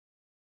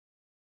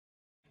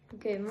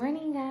Good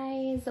morning,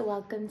 guys.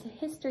 Welcome to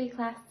history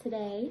class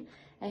today.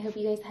 I hope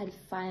you guys had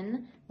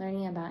fun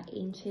learning about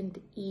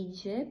ancient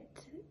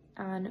Egypt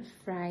on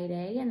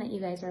Friday and that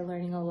you guys are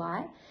learning a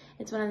lot.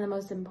 It's one of the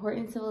most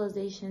important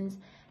civilizations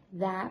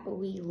that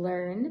we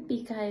learn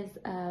because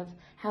of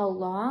how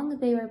long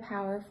they were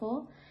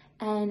powerful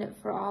and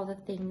for all the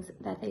things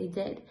that they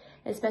did.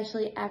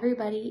 Especially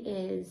everybody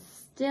is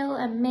still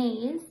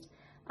amazed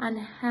on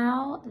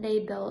how they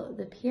built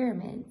the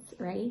pyramids,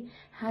 right?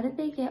 How did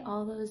they get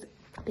all those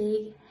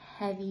big,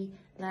 heavy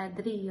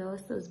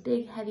ladrillos, those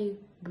big, heavy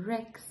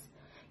bricks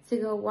to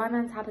go one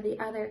on top of the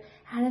other?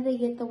 How did they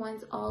get the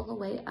ones all the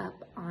way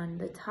up on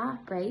the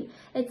top, right?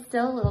 It's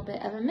still a little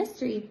bit of a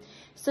mystery.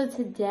 So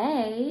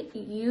today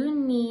you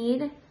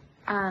need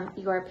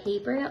your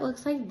paper that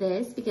looks like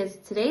this, because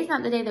today's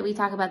not the day that we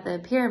talk about the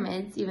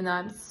pyramids, even though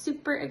I'm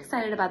super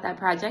excited about that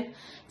project.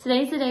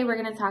 Today's the day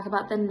we're going to talk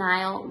about the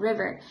Nile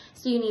River.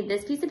 So you need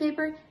this piece of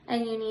paper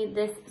and you need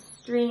this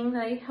string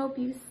that I hope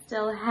you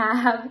still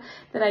have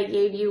that I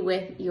gave you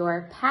with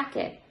your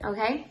packet,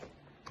 okay?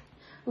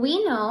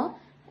 We know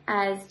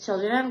as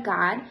children of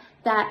God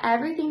that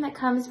everything that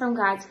comes from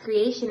God's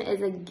creation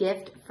is a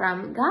gift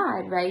from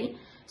God, right?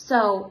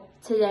 So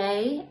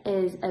today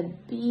is a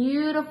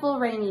beautiful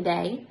rainy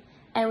day,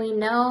 and we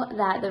know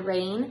that the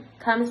rain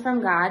comes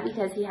from God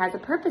because He has a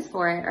purpose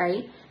for it,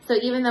 right? So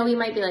even though we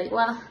might be like,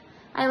 well,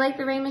 I like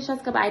the rain, Miss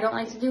Jessica, but I don't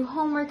like to do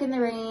homework in the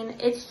rain.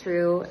 It's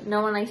true.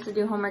 No one likes to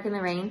do homework in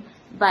the rain,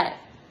 but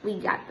we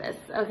got this,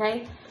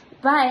 okay?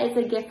 But it's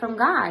a gift from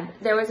God.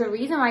 There was a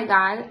reason why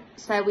God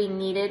said we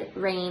needed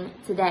rain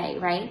today,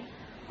 right?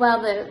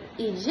 Well, the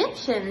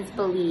Egyptians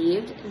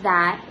believed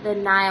that the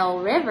Nile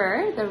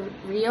River, the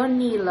Rio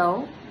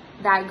Nilo,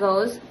 that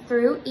goes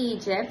through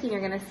Egypt, and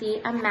you're going to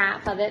see a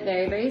map of it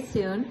very, very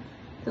soon.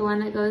 The one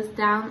that goes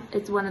down,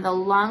 it's one of the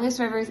longest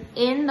rivers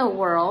in the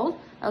world.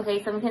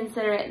 Okay, some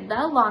consider it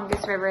the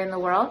longest river in the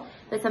world,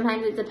 but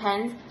sometimes it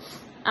depends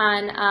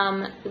on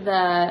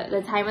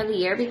the time of the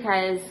year,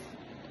 because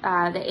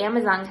the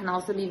Amazon can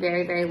also be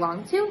very, very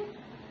long too.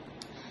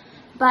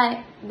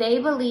 But they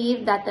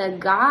believed that the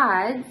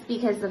gods,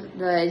 because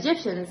the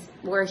Egyptians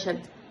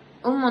worshipped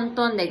un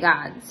montón de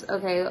gods,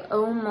 okay,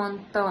 un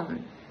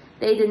montón.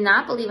 They did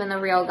not believe in the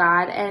real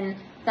God, and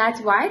that's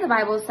why the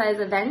Bible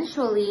says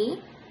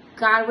eventually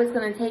God was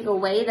going to take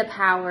away the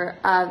power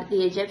of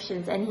the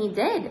Egyptians, and He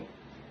did.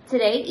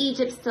 Today,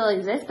 Egypt still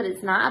exists, but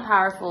it's not a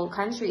powerful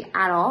country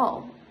at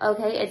all,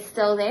 okay? It's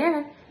still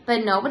there,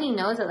 but nobody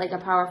knows it like a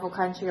powerful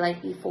country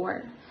like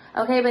before,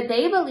 okay? But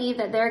they believe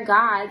that their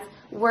gods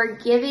were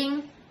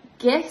giving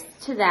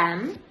gifts to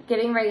them,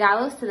 giving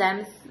regalos to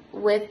them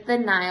with the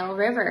Nile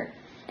River.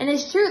 And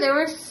it's true, there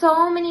were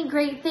so many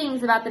great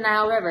things about the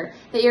Nile River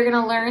that you're going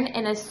to learn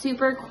in a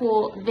super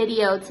cool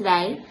video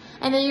today.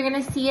 And then you're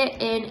going to see it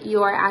in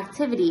your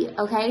activity,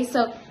 okay?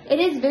 So it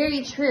is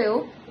very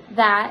true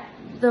that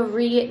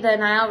the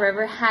Nile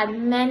River had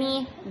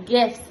many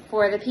gifts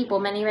for the people,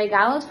 many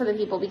regalos for the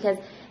people, because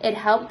it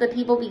helped the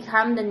people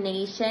become the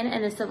nation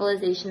and the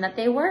civilization that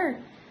they were.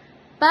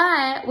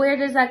 But where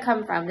does that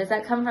come from? Does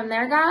that come from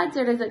their gods,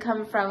 or does it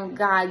come from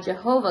God,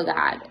 Jehovah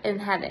God in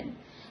heaven?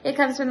 It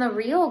comes from the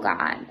real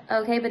God,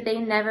 okay? But they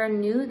never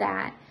knew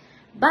that.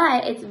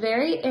 But it's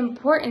very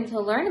important to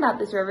learn about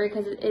this river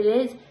because it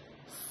is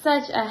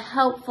such a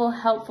helpful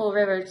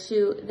river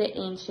to the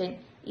ancient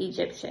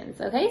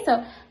Egyptians, okay?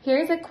 So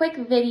here's a quick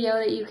video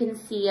that you can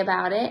see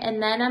about it,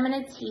 and then I'm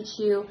going to teach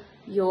you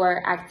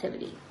your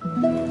activity.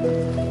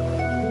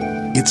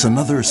 It's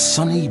another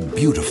sunny,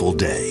 beautiful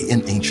day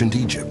in ancient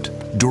Egypt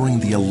during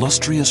the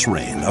illustrious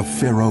reign of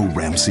Pharaoh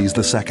Ramses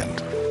II.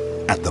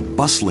 At the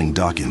bustling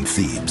dock in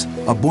Thebes,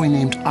 a boy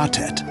named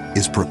Atet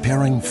is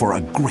preparing for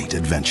a great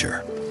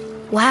adventure.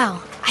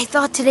 Wow, I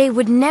thought today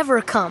would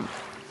never come.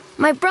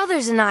 My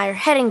brothers and I are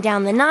heading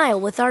down the Nile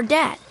with our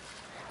dad.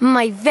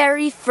 My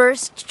very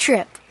first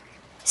trip.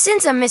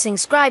 Since I'm missing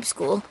scribe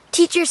school,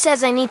 teacher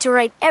says I need to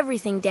write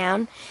everything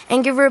down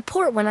and give a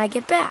report when I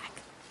get back.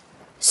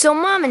 So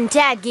Mom and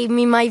Dad gave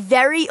me my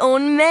very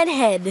own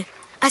medhead,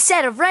 a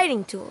set of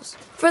writing tools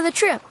for the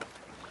trip.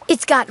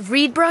 It's got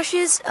reed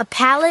brushes, a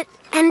palette,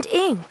 and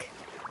ink.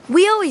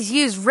 We always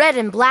use red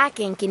and black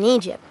ink in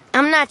Egypt.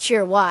 I'm not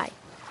sure why,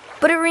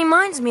 but it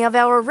reminds me of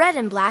our red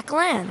and black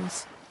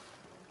lands.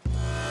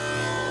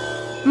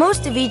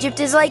 Most of Egypt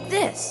is like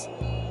this,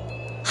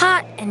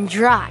 hot and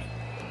dry.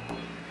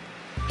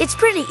 It's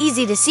pretty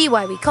easy to see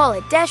why we call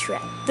it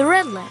Deshret, the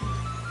red land.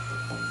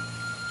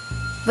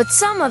 But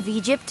some of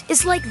Egypt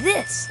is like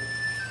this.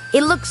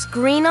 It looks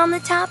green on the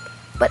top,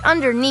 but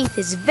underneath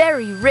is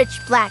very rich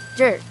black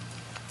dirt.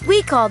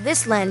 We call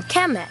this land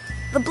Kemet,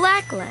 the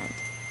black land.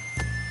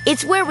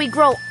 It's where we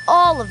grow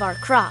all of our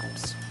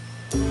crops.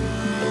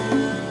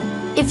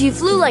 If you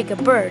flew like a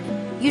bird,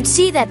 you'd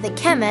see that the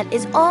Kemet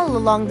is all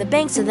along the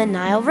banks of the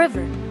Nile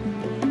River.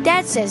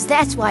 Dad says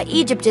that's why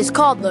Egypt is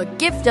called the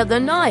gift of the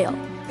Nile.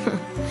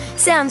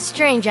 Sounds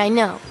strange, I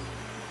know,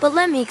 but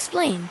let me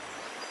explain.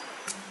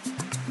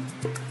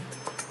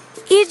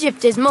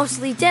 Egypt is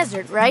mostly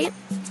desert, right?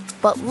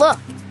 But look,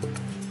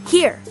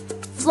 here,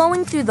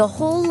 flowing through the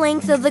whole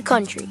length of the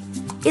country,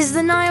 is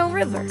the Nile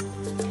River.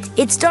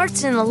 It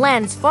starts in the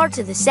lands far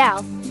to the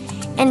south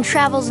and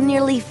travels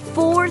nearly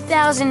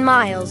 4,000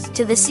 miles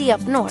to the sea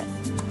up north.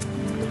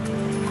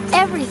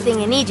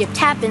 Everything in Egypt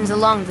happens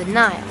along the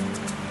Nile.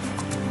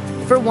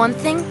 For one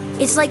thing,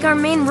 it's like our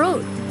main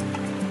road,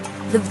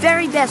 the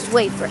very best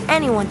way for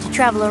anyone to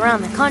travel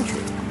around the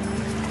country.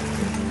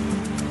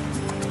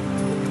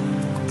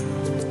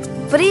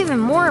 But even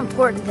more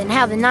important than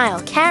how the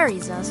Nile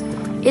carries us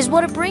is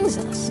what it brings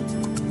us.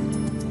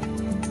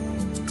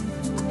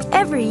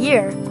 Every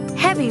year,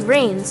 heavy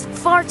rains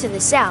far to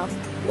the south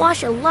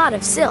wash a lot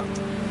of silt,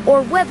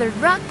 or weathered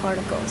rock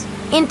particles,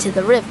 into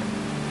the river.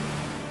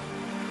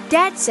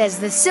 Dad says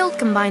the silt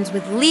combines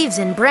with leaves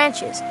and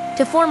branches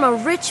to form a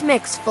rich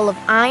mix full of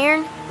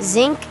iron,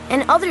 zinc,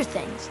 and other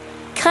things,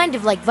 kind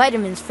of like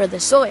vitamins for the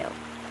soil.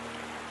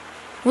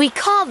 We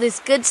call this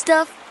good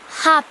stuff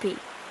hoppy.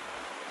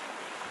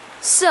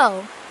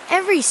 So,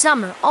 every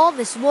summer, all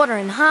this water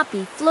and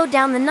hoppy flow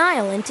down the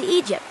Nile into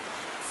Egypt,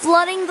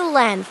 flooding the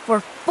land for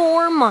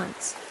 4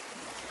 months.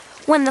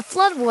 When the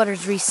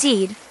floodwaters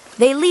recede,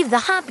 they leave the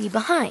hoppy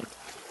behind.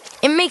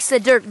 It makes the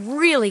dirt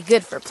really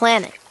good for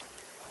planting.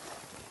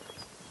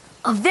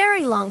 A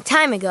very long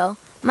time ago,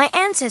 my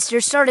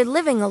ancestors started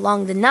living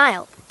along the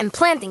Nile and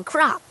planting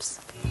crops.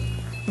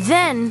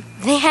 Then,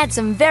 they had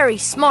some very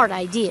smart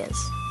ideas.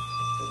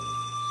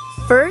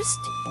 First,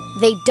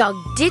 they dug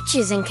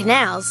ditches and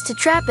canals to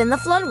trap in the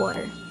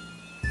floodwater.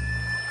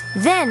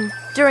 Then,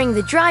 during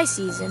the dry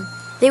season,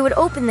 they would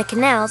open the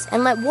canals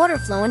and let water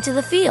flow into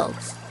the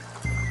fields.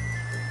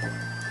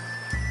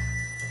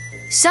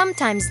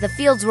 Sometimes the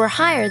fields were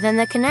higher than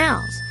the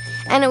canals,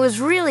 and it was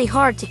really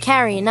hard to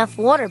carry enough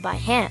water by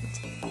hand.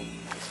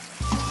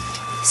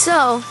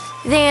 So,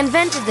 they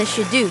invented the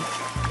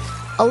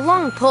shadoof, a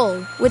long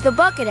pole with a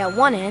bucket at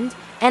one end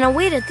and a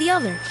weight at the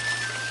other.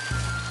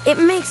 It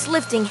makes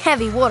lifting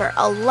heavy water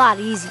a lot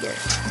easier.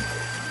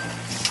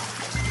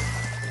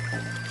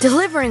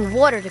 Delivering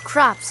water to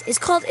crops is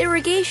called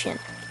irrigation.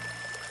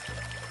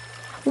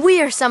 We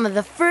are some of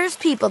the first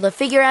people to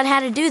figure out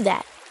how to do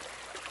that.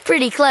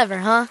 Pretty clever,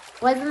 huh?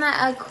 Wasn't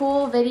that a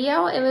cool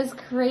video? It was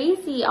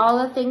crazy,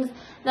 all the things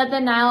that the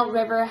Nile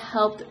River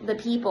helped the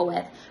people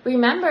with.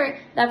 Remember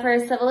that for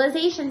a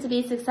civilization to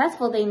be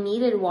successful, they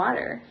needed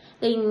water.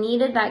 They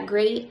needed that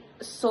great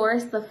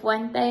source, the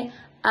fuente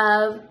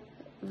of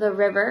the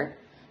river,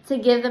 to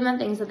give them the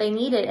things that they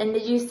needed. And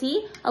did you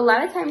see? A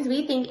lot of times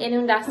we think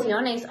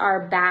inundaciones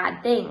are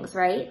bad things,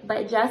 right?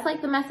 But just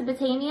like the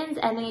Mesopotamians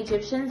and the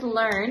Egyptians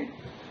learned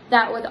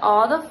that with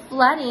all the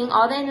flooding,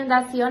 all the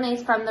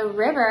inundaciones from the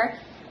river,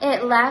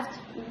 it left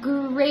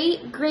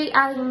great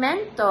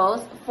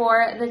alimentos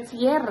for the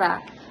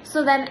tierra.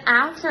 So then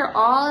after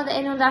all of the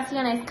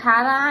inundaciones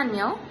cada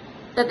año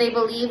that they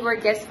believed were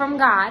gifts from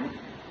God,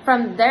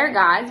 from their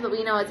gods, but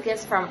we know it's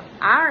gifts from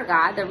our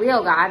God, the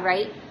real God,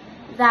 right?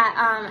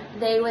 That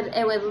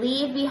it would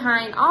leave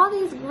behind all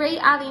these great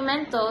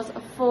alimentos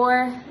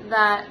for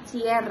the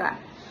tierra.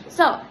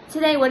 So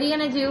today, what are you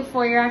going to do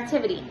for your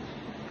activity?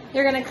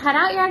 You're going to cut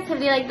out your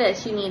activity like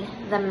this. You need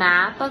the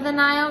map of the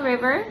Nile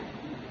River,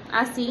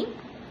 así.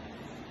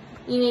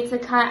 You need to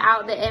cut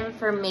out the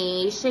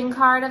information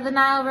card of the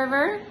Nile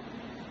River.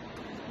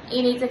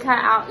 You need to cut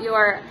out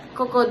your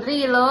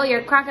cocodrilo,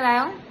 your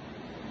crocodile.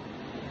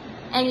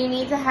 And you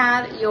need to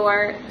have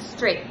your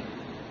string.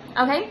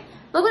 Okay?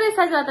 Look what it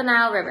says about the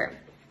Nile River.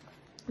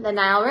 The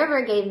Nile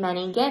River gave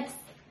many gifts.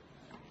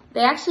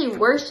 They actually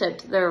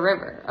worshipped the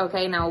river.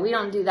 Okay? No, we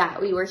don't do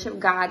that. We worship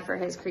God for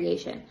His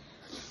creation.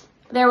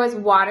 There was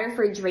water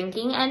for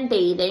drinking and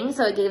bathing,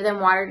 so it gave them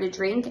water to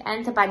drink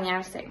and to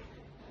bañarse.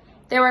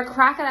 There were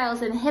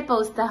crocodiles and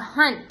hippos to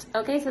hunt.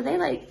 Okay, so they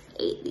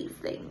ate these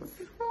things.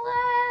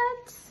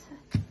 What?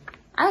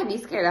 I would be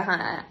scared to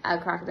hunt a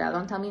crocodile.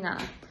 Don't tell me now.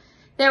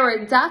 There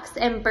were ducks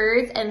and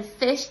birds and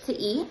fish to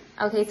eat.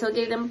 Okay, so it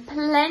gave them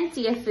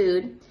plenty of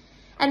food.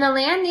 And the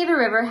land near the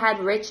river had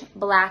rich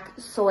black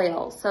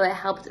soil, so it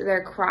helped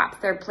their crops,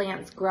 their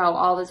plants grow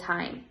all the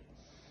time.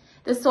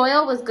 The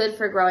soil was good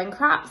for growing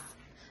crops.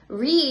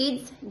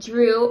 Reeds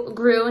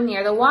grew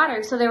near the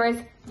water, so there was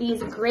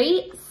these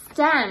great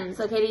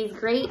stems, okay, these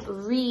great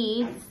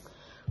reeds,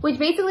 which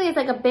basically is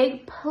like a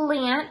big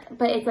plant,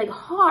 but it's like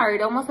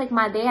hard, almost like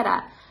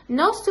madera.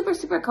 No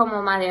super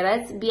como madera,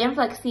 it's bien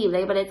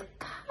flexible, but it's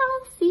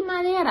casi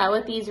madera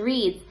with these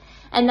reeds.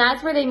 And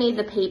that's where they made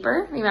the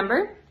paper,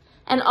 remember?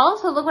 And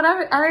also, look what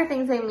other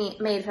things they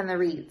made from the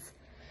reeds.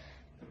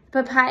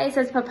 It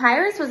says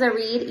papyrus was a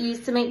reed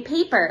used to make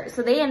paper.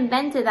 So they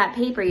invented that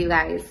paper, you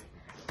guys.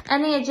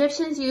 And the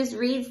Egyptians used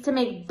reeds to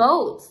make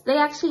boats. They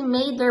actually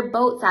made their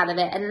boats out of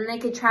it. And then they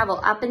could travel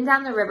up and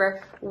down the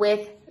river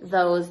with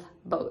those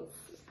boats.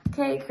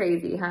 Okay,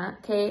 crazy, huh?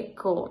 Okay,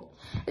 cool.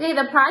 Okay,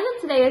 the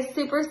project today is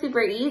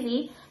super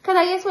easy because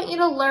I just want you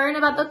to learn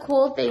about the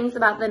cool things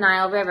about the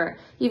Nile River.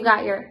 You've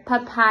got your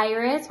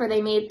papyrus where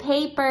they made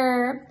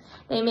paper.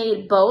 They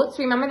made boats.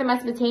 Remember the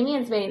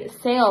Mesopotamians made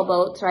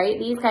sailboats, right?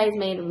 These guys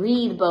made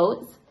reed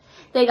boats.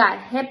 They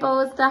got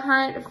hippos to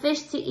hunt,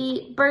 fish to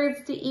eat,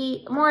 birds to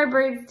eat, more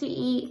birds to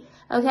eat,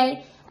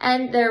 okay?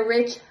 And their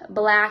rich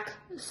black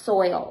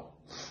soil.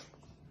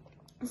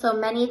 So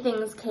many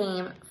things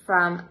came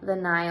from the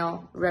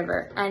Nile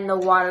River, and the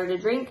water to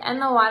drink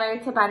and the water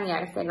to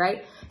bañarse,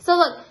 right? So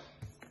look,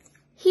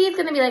 he's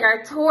gonna be like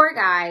our tour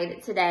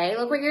guide today.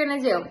 Look what you're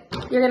gonna do.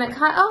 You're gonna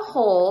cut a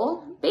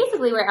hole,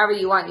 basically wherever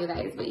you want, you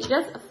guys, but you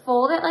just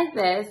fold it like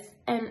this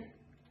and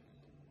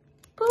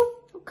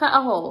boop, cut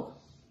a hole,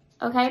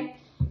 okay?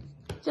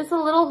 Just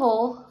a little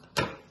hole.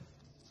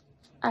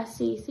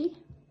 Así,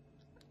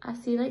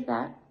 así like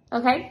that,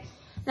 okay?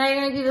 Now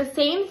you're gonna do the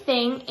same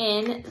thing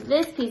in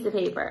this piece of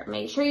paper.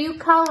 Make sure you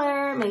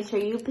color, make sure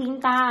you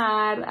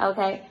pintar,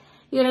 okay?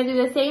 You're gonna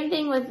do the same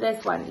thing with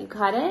this one. You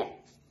cut it,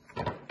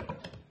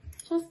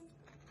 just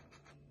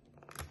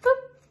boop,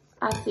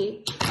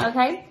 así,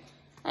 okay?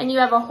 And you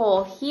have a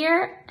hole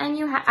here, and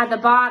you have at the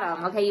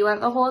bottom, okay? You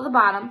want the hole at the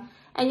bottom,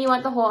 and you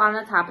want the hole on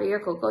the top of your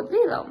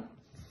cocodrilo.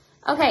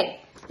 Okay,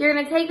 you're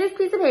gonna take this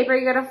piece of paper,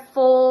 you're gonna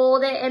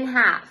fold it in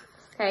half,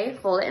 okay?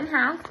 Fold it in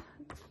half.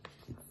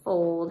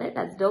 Fold it,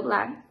 that's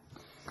doblar.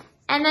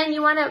 And then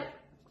you want to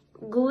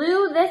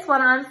glue this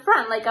one on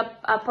front, like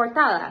a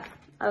portada,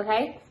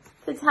 okay?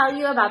 To tell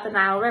you about the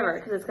Nile River,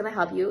 because it's going to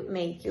help you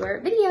make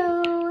your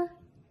video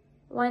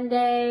one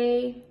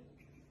day.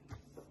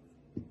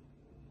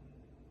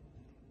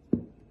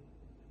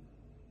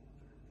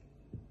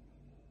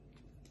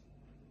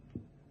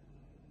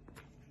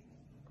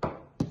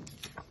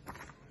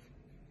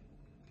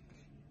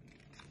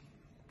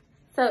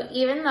 So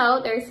even though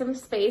there's some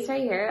space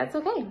right here, that's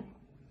okay.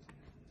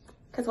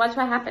 Because watch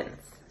what happens.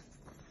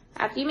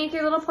 After you make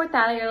your little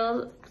portada, your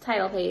little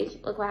title page,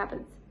 look what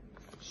happens.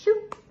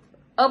 Shoop.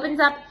 Opens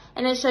up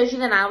and it shows you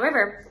the Nile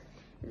River.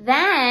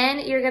 Then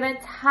you're going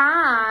to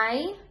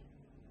tie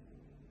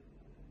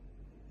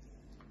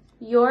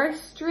your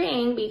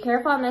string. Be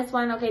careful on this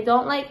one. Okay,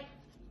 don't like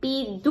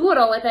be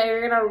duro with it.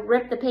 You're going to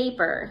rip the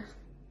paper.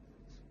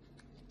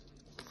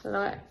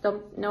 So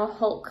no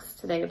hulks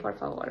today, por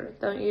favor.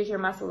 Don't use your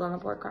muscles on the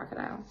poor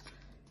crocodile.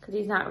 Because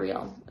he's not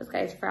real. This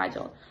guy's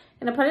fragile.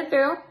 You're going to put it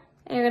through,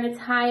 and you're going to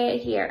tie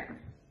it here.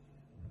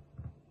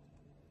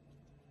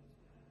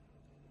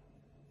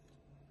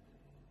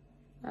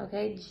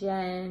 Okay,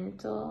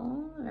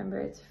 gentle. Remember,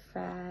 it's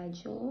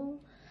fragile.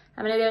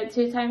 I'm going to do it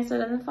 2 times so it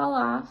doesn't fall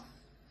off.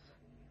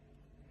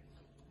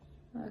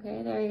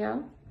 Okay, there you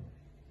go.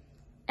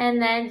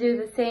 And then do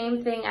the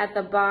same thing at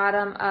the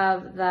bottom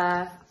of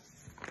the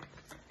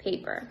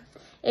paper.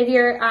 If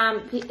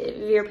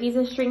your piece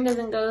of string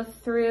doesn't go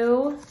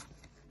through,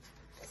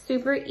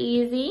 super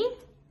easy.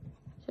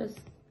 Just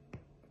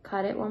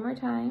cut it one more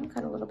time.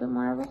 Cut a little bit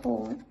more of a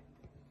hole.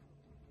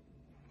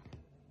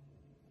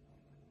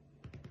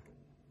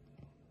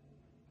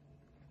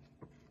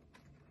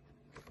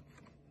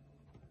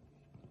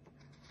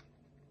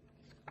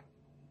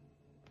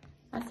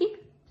 Así.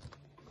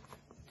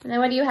 And then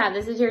what do you have?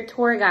 This is your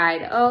tour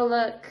guide. Oh,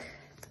 look.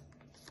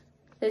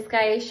 This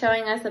guy is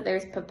showing us that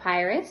there's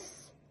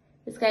papyrus.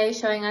 This guy is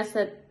showing us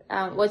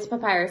that, what's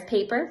papyrus?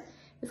 Paper.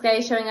 This guy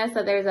is showing us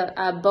that there's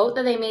a boat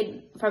that they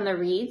made from the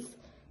reeds.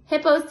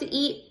 Hippos to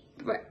eat,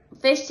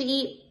 fish to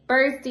eat,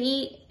 birds to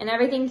eat, and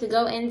everything to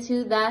go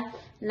into the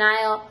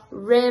Nile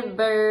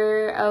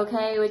River,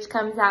 okay, which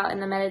comes out in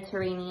the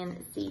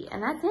Mediterranean Sea.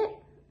 And that's it,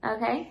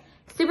 okay?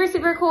 Super,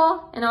 super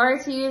cool in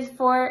order to use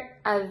for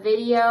a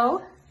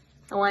video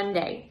one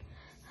day.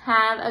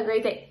 Have a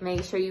great day.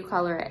 Make sure you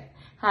color it.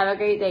 Have a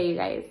great day, you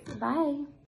guys. Bye.